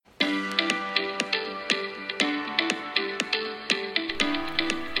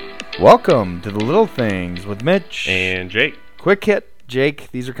Welcome to the Little Things with Mitch And Jake. Quick Hit.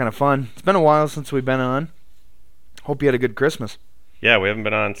 Jake, these are kind of fun. It's been a while since we've been on. Hope you had a good Christmas. Yeah, we haven't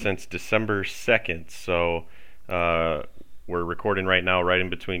been on since December 2nd, so we're recording right now, right in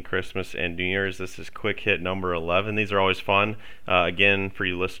between Christmas and New Year's. This is Quick Hit number 11. These are always fun. Again, for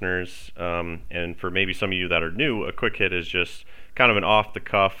you listeners, and for maybe some of you that are new, a Quick Hit is just kind of an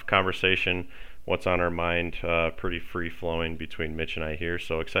off-the-cuff conversation, what's on our mind, pretty free-flowing between Mitch and I here.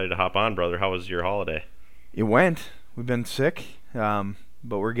 So excited to hop on, brother. How was your holiday? It went. We've been sick, but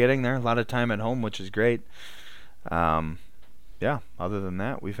we're getting there. A lot of time at home, which is great. Yeah, other than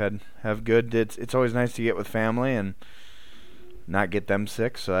that, have good. It's always nice to get with family and not get them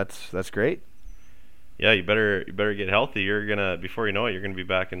sick, so that's great. Yeah, you better get healthy. You're gonna Before you know it, you're gonna be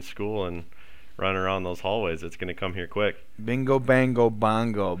back in school and running around those hallways. It's gonna come here quick. Bingo, bango,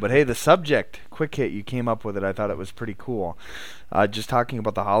 bongo. But hey, the subject, Quick Hit, you came up with it. I thought it was pretty cool. Just talking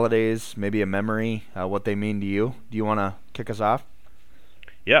about the holidays, maybe a memory, what they mean to you. Do you want to kick us off?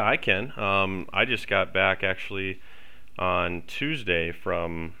 Yeah, I can. I just got back actually on Tuesday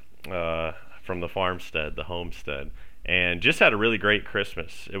from the farmstead, the homestead, and just had a really great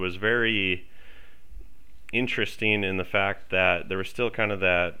Christmas. It was very interesting in the fact that there was still kind of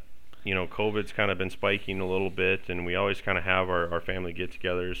that, COVID's kind of been spiking a little bit, and we always kind of have our family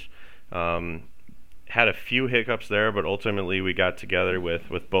get-togethers. Had a few hiccups there, but ultimately we got together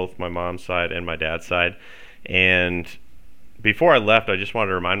with both my mom's side and my dad's side. And before I left, I just wanted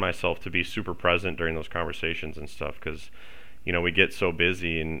to remind myself to be super present during those conversations and stuff, because we get so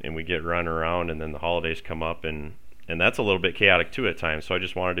busy and we get run around, and then the holidays come up, and that's a little bit chaotic too at times. So I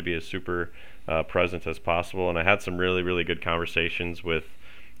just wanted to be as super present as possible, and I had some really, really good conversations with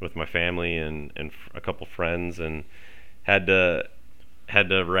my family and a couple friends, and had to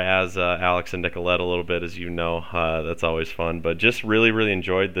razz Alex and Nicolette a little bit, as you know. That's always fun, but just really, really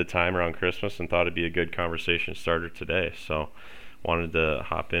enjoyed the time around Christmas and thought it'd be a good conversation starter today. So wanted to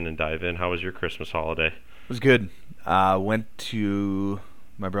hop in and dive in. How was your Christmas holiday? It was good. Went to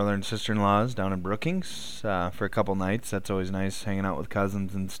my brother and sister-in-law's down in Brookings for a couple nights. That's always nice, hanging out with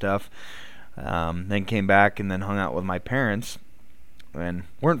cousins and stuff. Then came back and then hung out with my parents, and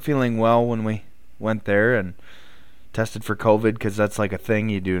weren't feeling well when we went there, and tested for COVID, because that's like a thing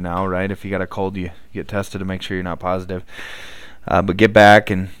you do now, right? If you got a cold, you get tested to make sure you're not positive. But get back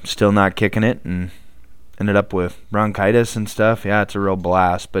and still not kicking it, and ended up with bronchitis and stuff. Yeah, it's a real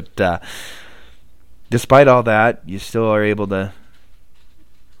blast. But despite all that, you still are able to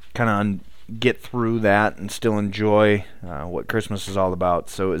kind of get through that and still enjoy what Christmas is all about.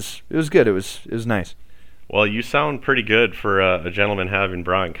 So it was good. It was nice. Well, you sound pretty good for a gentleman having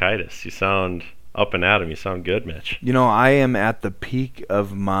bronchitis. You sound up and at 'em. You sound good, Mitch. I am at the peak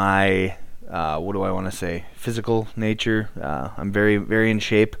of my, what do I want to say, physical nature. I'm very, very in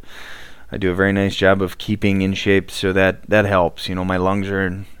shape. I do a very nice job of keeping in shape, so that helps. My lungs are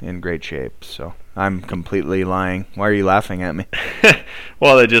in great shape, so I'm completely lying. Why are you laughing at me?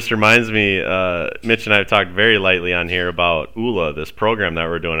 Well, it just reminds me, Mitch and I have talked very lightly on here about ULA, this program that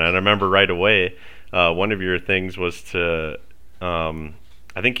we're doing. And I remember right away, one of your things was to,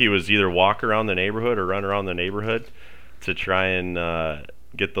 I think he was either walk around the neighborhood or run around the neighborhood to try and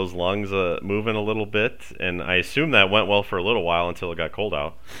get those lungs moving a little bit. And I assume that went well for a little while until it got cold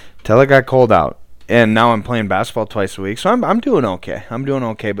out. Till it got cold out. And now I'm playing basketball twice a week, so I'm doing okay.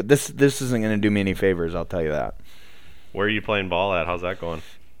 But this isn't going to do me any favors, I'll tell you that. Where are you playing ball at? How's that going?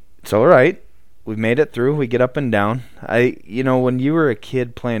 It's all right. We've made it through. We get up and down. When you were a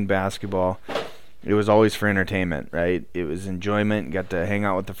kid playing basketball, it was always for entertainment, right? It was enjoyment. Got to hang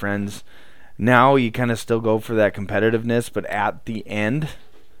out with the friends. Now you kind of still go for that competitiveness, but at the end,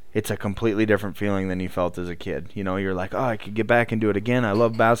 it's a completely different feeling than you felt as a kid. You're like, oh, I could get back and do it again. I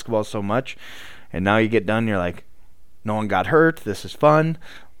love basketball so much. And now you get done, you're like, no one got hurt. This is fun.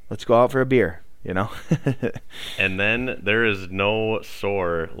 Let's go out for a beer, And then there is no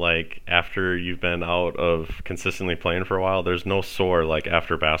sore like after you've been out of consistently playing for a while. There's no sore like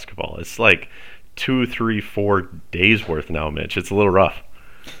after basketball. It's like 2, 3, 4 days worth now, Mitch. It's a little rough.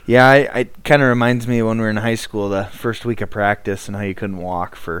 Yeah, it kind of reminds me when we were in high school, the first week of practice, and how you couldn't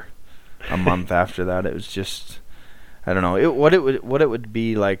walk for a month after that. It was just, I don't know, what it would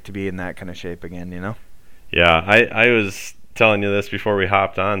be like to be in that kind of shape again, Yeah, I was telling you this before we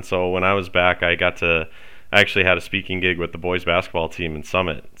hopped on. So when I was back, I actually had a speaking gig with the boys basketball team in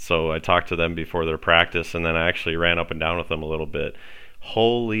Summit. So I talked to them before their practice, and then I actually ran up and down with them a little bit.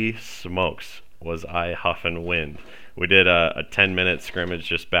 Holy smokes, was I huffing wind. We did a 10-minute scrimmage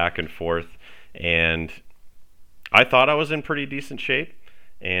just back and forth, and I thought I was in pretty decent shape,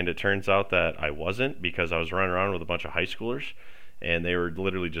 and it turns out that I wasn't, because I was running around with a bunch of high schoolers, and they were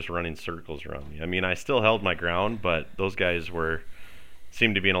literally just running circles around me. I mean, I still held my ground, but those guys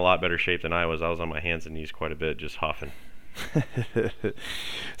seemed to be in a lot better shape than I was. I was on my hands and knees quite a bit, just huffing.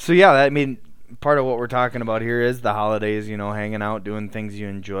 So yeah, I mean, part of what we're talking about here is the holidays. Hanging out, doing things you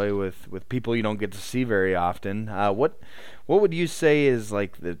enjoy with people you don't get to see very often. What would you say is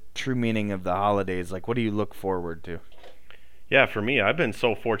like the true meaning of the holidays? Like, what do you look forward to? Yeah, for me, I've been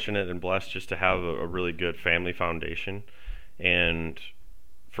so fortunate and blessed just to have a really good family foundation. And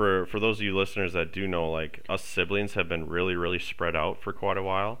for those of you listeners that do know, like us siblings have been really, really spread out for quite a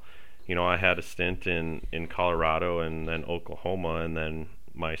while. I had a stint in Colorado and then Oklahoma, and then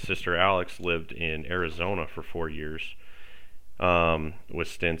my sister Alex lived in Arizona for 4 years, with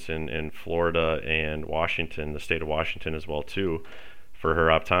stints in Florida and Washington, the state of Washington as well too, for her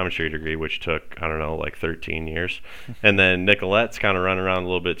optometry degree, which took, I don't know, like 13 years. And then Nicolette's kind of running around a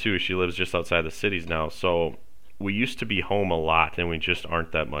little bit too. She lives just outside the cities now. So we used to be home a lot, and we just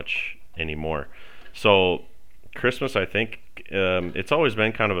aren't that much anymore. So Christmas, I think, it's always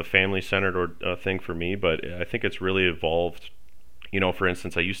been kind of a family-centered thing for me, but I think it's really evolved. For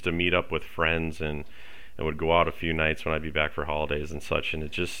instance, I used to meet up with friends and would go out a few nights when I'd be back for holidays and such, and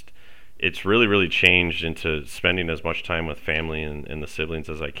it's really, really changed into spending as much time with family and the siblings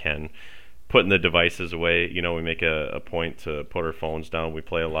as I can, putting the devices away. We make a point to put our phones down. We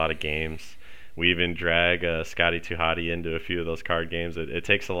play a lot of games. We even drag Scotty Too Hottie into a few of those card games. It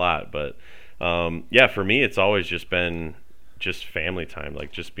takes a lot, but yeah, for me, it's always just been just family time,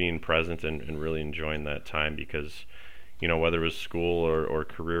 like just being present and really enjoying that time, because whether it was school or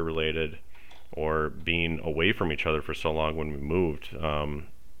career related or being away from each other for so long when we moved,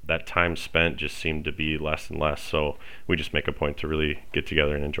 that time spent just seemed to be less and less. So we just make a point to really get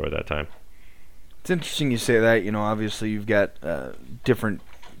together and enjoy that time. It's interesting you say that. Obviously you've got different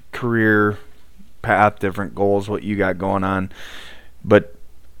career path, different goals, what you got going on. But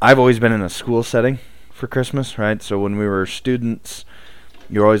I've always been in a school setting for Christmas, right? So when we were students,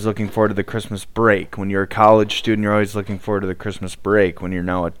 you're always looking forward to the Christmas break. When you're a college student, you're always looking forward to the Christmas break. When you're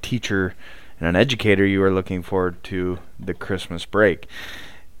now a teacher and an educator, you are looking forward to the Christmas break.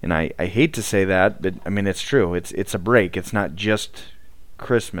 And I hate to say that, but I mean, it's true. It's a break. It's not just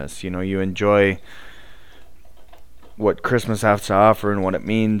Christmas. You enjoy what Christmas has to offer and what it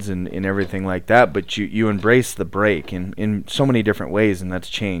means and everything like that, but you embrace the break in so many different ways, and that's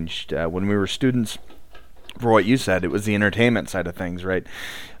changed. When we were students, for what you said, it was the entertainment side of things, right?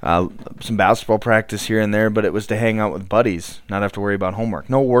 Some basketball practice here and there, but it was to hang out with buddies, not have to worry about homework.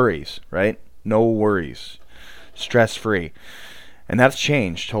 No worries, right? No worries. Stress-free. And that's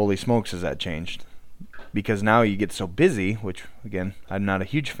changed. Holy smokes, has that changed. Because now you get so busy, which, again, I'm not a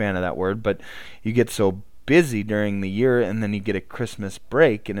huge fan of that word, but you get so busy during the year, and then you get a Christmas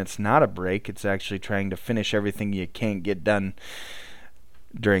break, and it's not a break. It's actually trying to finish everything you can't get done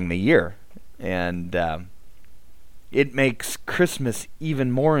during the year. And it makes Christmas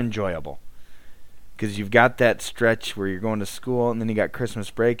even more enjoyable, because you've got that stretch where you're going to school, and then you got Christmas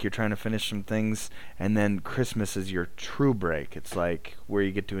break, you're trying to finish some things, and then Christmas is your true break. It's like where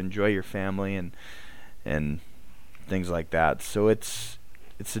you get to enjoy your family and things like that. So it's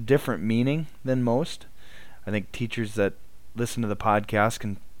a different meaning than most. I think teachers that listen to the podcast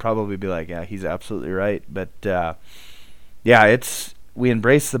can probably be like, yeah, he's absolutely right. But yeah, we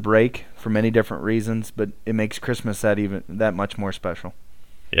embrace the break for many different reasons, but it makes Christmas that much more special.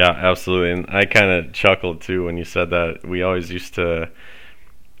 Yeah, absolutely. And I kind of chuckled too when you said that. We always used to,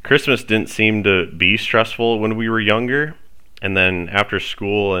 Christmas didn't seem to be stressful when we were younger. And then after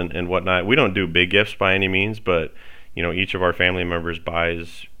school and whatnot, we don't do big gifts by any means, but each of our family members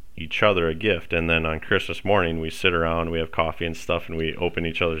buys each other a gift, and then on Christmas morning we sit around, we have coffee and stuff, and we open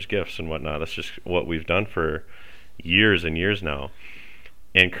each other's gifts and whatnot. That's just what we've done for years and years now.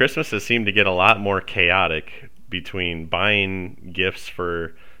 And Christmas has seemed to get a lot more chaotic between buying gifts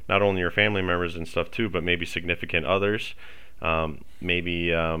for not only your family members and stuff too, but maybe significant others.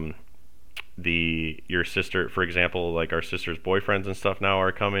 Maybe your sister, for example, like our sister's boyfriends and stuff now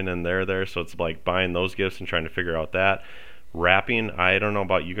are coming and they're there, so it's like buying those gifts and trying to figure out that. Wrapping, I don't know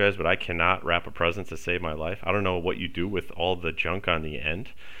about you guys, but I cannot wrap a present to save my life. I don't know what you do with all the junk on the end.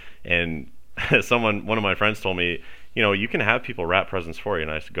 And one of my friends told me, you can have people wrap presents for you.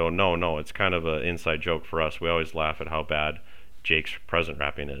 And I said, no, it's kind of an inside joke for us. We always laugh at how bad Jake's present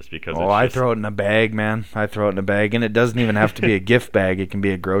wrapping is, because I throw it in a bag, man. I throw it in a bag, and it doesn't even have to be a gift bag. It can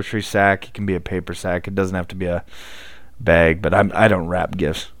be a grocery sack. It can be a paper sack. It doesn't have to be a bag, but I don't wrap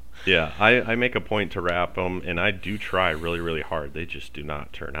gifts. Yeah, I make a point to wrap them, and I do try really, really hard. They just do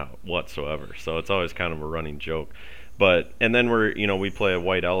not turn out whatsoever. So it's always kind of a running joke. And then we play a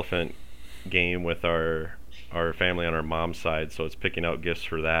white elephant game with our our family on our mom's side, so it's picking out gifts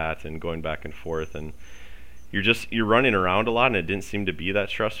for that and going back and forth, and you're running around a lot, and it didn't seem to be that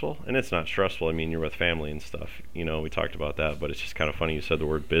stressful. And it's not stressful. I mean, you're with family and stuff. We talked about that, but it's just kind of funny you said the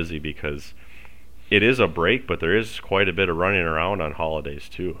word busy, because it is a break, but there is quite a bit of running around on holidays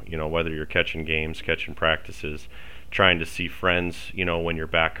too. Whether you're catching games, catching practices, trying to see friends, when you're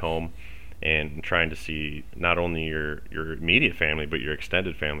back home, and trying to see not only your immediate family, but your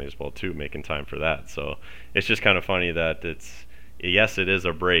extended family as well too, making time for that. So it's just kind of funny that yes, it is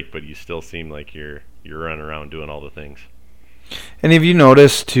a break, but you still seem like you're running around doing all the things. And have you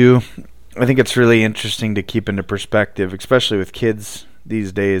noticed too, I think it's really interesting to keep into perspective, especially with kids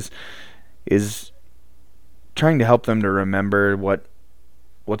these days, is trying to help them to remember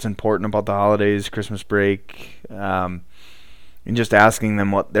what's important about the holidays, Christmas break, and just asking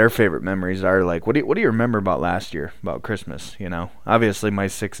them what their favorite memories are. Like, what do you remember about last year, about Christmas? Obviously my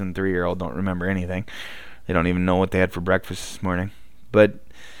 6 and 3-year-old don't remember anything. They don't even know what they had for breakfast this morning. But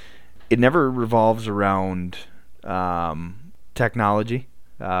it never revolves around technology,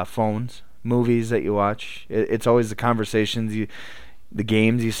 phones, movies that you watch. It's always the conversations, the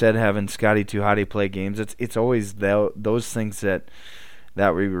games you said, having Scotty 2 Hotty play games. It's always those things that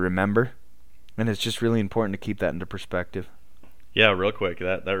we remember, and it's just really important to keep that into perspective. Yeah, real quick,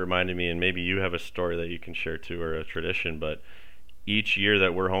 that reminded me, and maybe you have a story that you can share too, or a tradition, but each year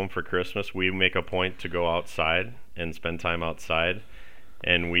that we're home for Christmas, we make a point to go outside and spend time outside.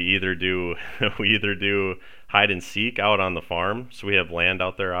 And we either do hide and seek out on the farm, so we have land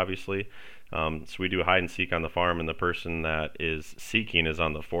out there, obviously. So we do hide and seek on the farm, and the person that is seeking is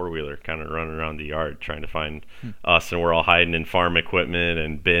on the 4-wheeler, kind of running around the yard trying to find us, and we're all hiding in farm equipment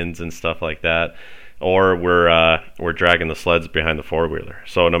and bins and stuff like that. Or we're dragging the sleds behind the 4-wheeler.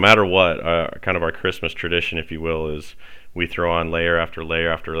 So no matter what, kind of our Christmas tradition, if you will, is we throw on layer after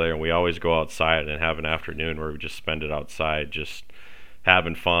layer after layer, and we always go outside and have an afternoon where we just spend it outside, just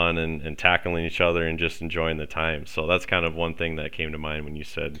having fun and tackling each other and just enjoying the time. So that's kind of one thing that came to mind when you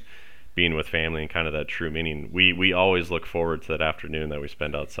said being with family and kind of that true meaning. We always look forward to that afternoon that we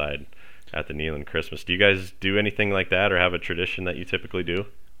spend outside at the Neyland Christmas. Do you guys do anything like that, or have a tradition that you typically do?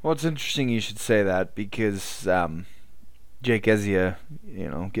 Well, it's interesting you should say that, because Jake, as you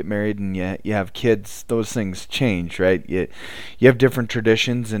get married and you have kids, those things change, right? You have different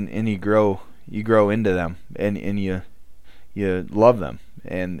traditions, and you grow into them, and you love them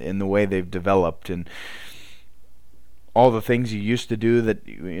and in the way they've developed, and all the things you used to do that,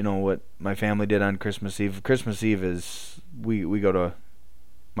 what my family did on Christmas Eve. Christmas Eve is we go to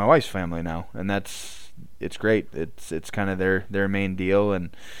my wife's family now, and it's great. It's kind of their main deal,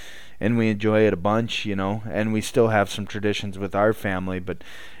 and we enjoy it a bunch, and we still have some traditions with our family, but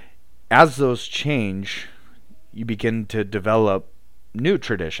as those change, you begin to develop new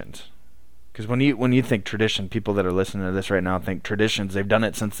traditions. Because when you think tradition, people that are listening to this right now think traditions. They've done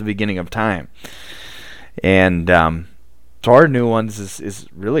it since the beginning of time. And so our new ones is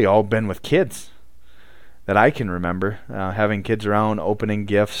really all been with kids that I can remember. Having kids around, opening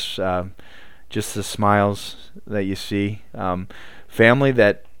gifts, just the smiles that you see. Family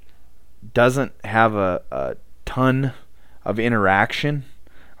that doesn't have a ton of interaction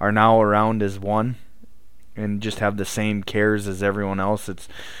are now around as one and just have the same cares as everyone else.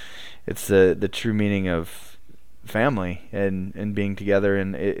 It's the true meaning of family and being together,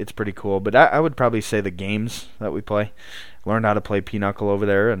 and it's pretty cool. But I would probably say the games that we play. Learned how to play Pinochle over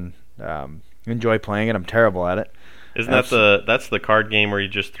there, and enjoy playing it. I'm terrible at it. Isn't that's the card game where you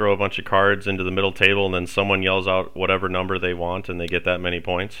just throw a bunch of cards into the middle table, and then someone yells out whatever number they want, and they get that many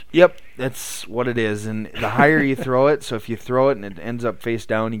points? Yep, that's what it is. And the higher you throw it, so if you throw it and it ends up face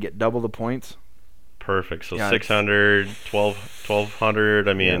down, you get double the points. Perfect. So 600, 1200,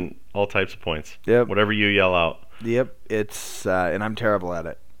 I mean, all types of points. Yep. Whatever you yell out. Yep, it's and I'm terrible at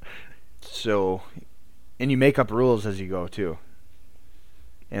it. So, and you make up rules as you go too.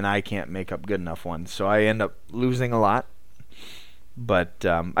 And I can't make up good enough ones, so I end up losing a lot. But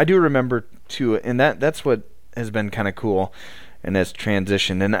I do remember too, and that's what has been kind of cool, and has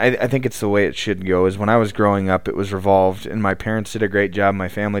transitioned. And I think it's the way it should go. Is when I was growing up, it was revolved, and my parents did a great job, my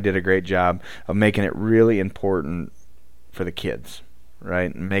family did a great job of making it really important for the kids,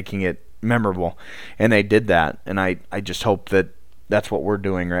 right, and making it memorable. And they did that, and I just hope that that's what we're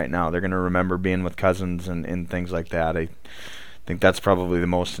doing right now. They're going to remember being with cousins and things like that. I think that's probably the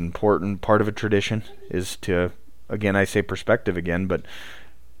most important part of a tradition, is to, again, I say perspective again, but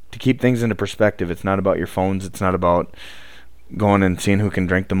to keep things into perspective. It's not about your phones. It's not about going and seeing who can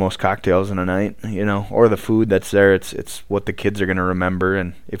drink the most cocktails in a night, or the food that's there. It's what the kids are going to remember.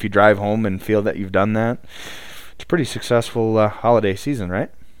 And if you drive home and feel that you've done that, it's a pretty successful holiday season, right?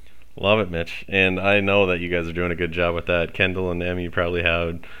 Love it, Mitch. And I know that you guys are doing a good job with that. Kendall and Emmy probably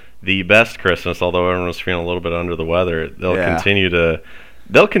had the best Christmas, although everyone was feeling a little bit under the weather. They'll continue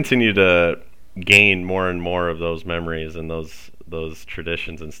to gain more and more of those memories and those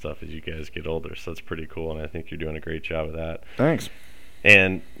traditions and stuff as you guys get older. So that's pretty cool, and I think you're doing a great job of that. Thanks.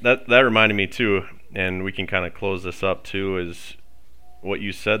 And that reminded me too, and we can kind of close this up too, is what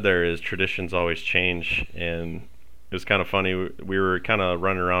you said there is traditions always change. And it was kind of funny. We were kind of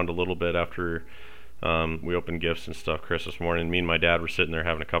running around a little bit after we opened gifts and stuff Christmas morning. Me and my dad were sitting there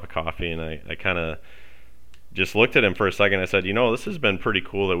having a cup of coffee, and I kind of just looked at him for a second. I said, this has been pretty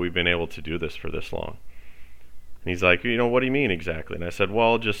cool that we've been able to do this for this long. And he's like, what do you mean exactly? And I said,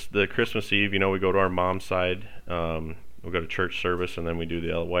 well, just the Christmas Eve, we go to our mom's side. We'll go to church service, and then we do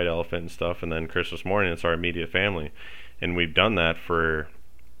the white elephant and stuff. And then Christmas morning, it's our immediate family. And we've done that for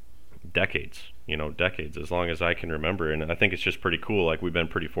decades, decades, as long as I can remember. And I think it's just pretty cool. Like, we've been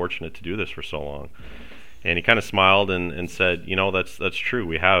pretty fortunate to do this for so long. And he kind of smiled and said, that's true.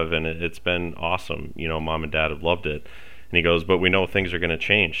 We have, and it's been awesome. Mom and Dad have loved it. And he goes, but we know things are going to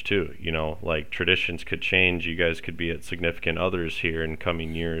change too. Like traditions could change. You guys could be at significant others here in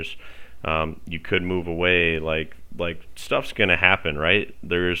coming years. You could move away. Like stuff's going to happen, right?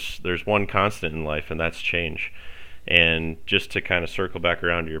 There's one constant in life, and that's change. And just to kind of circle back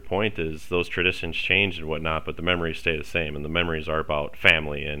around to your point is those traditions change and whatnot, but the memories stay the same. And the memories are about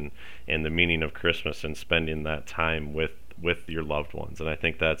family and the meaning of Christmas and spending that time with your loved ones. And I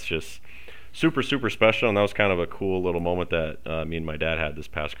think that's just super, super special. And that was kind of a cool little moment that me and my dad had this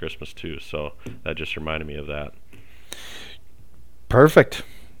past Christmas too. So that just reminded me of that. Perfect.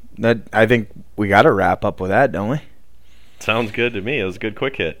 I think we got to wrap up with that, don't we? Sounds good to me. It was a good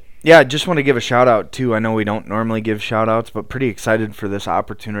quick hit. Yeah, I just want to give a shout out too. I know we don't normally give shout outs, but pretty excited for this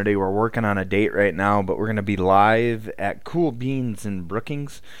opportunity. We're working on a date right now, but we're going to be live at Cool Beans in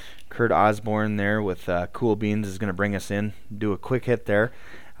Brookings. Kurt Osborne there with Cool Beans is going to bring us in, do a quick hit there.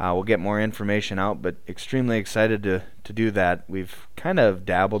 We'll get more information out, but extremely excited to do that. We've kind of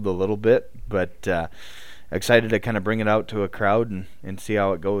dabbled a little bit, but excited to kind of bring it out to a crowd and see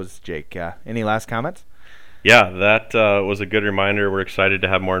how it goes, Jake. Any last comments? Yeah, that was a good reminder. We're excited to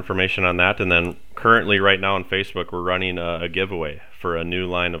have more information on that. And then currently right now on Facebook, we're running a giveaway for a new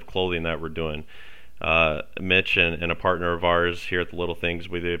line of clothing that we're doing. Mitch and a partner of ours here at the Little Things,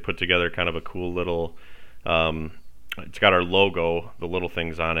 we put together kind of a cool little, it's got our logo, the Little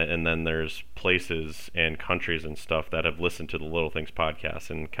Things on it, and then there's places and countries and stuff that have listened to the Little Things podcast,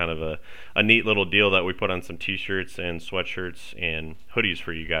 and kind of a neat little deal that we put on some t-shirts and sweatshirts and hoodies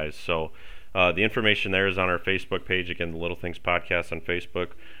for you guys. So the information there is on our Facebook page. Again, the Little Things Podcast on Facebook.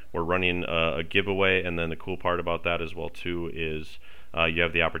 We're running a giveaway, and then the cool part about that as well too is you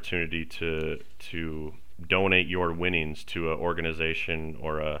have the opportunity to donate your winnings to an organization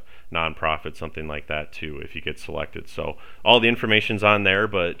or a nonprofit, something like that too, if you get selected. So all the information's on there,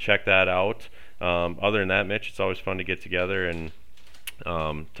 but check that out. Other than that, Mitch, it's always fun to get together and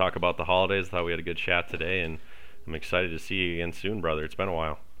talk about the holidays. I thought we had a good chat today, and I'm excited to see you again soon, brother. It's been a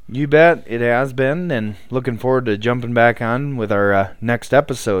while. You bet. It has been, and looking forward to jumping back on with our next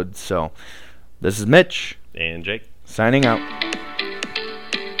episode. So this is Mitch. And Jake. Signing out.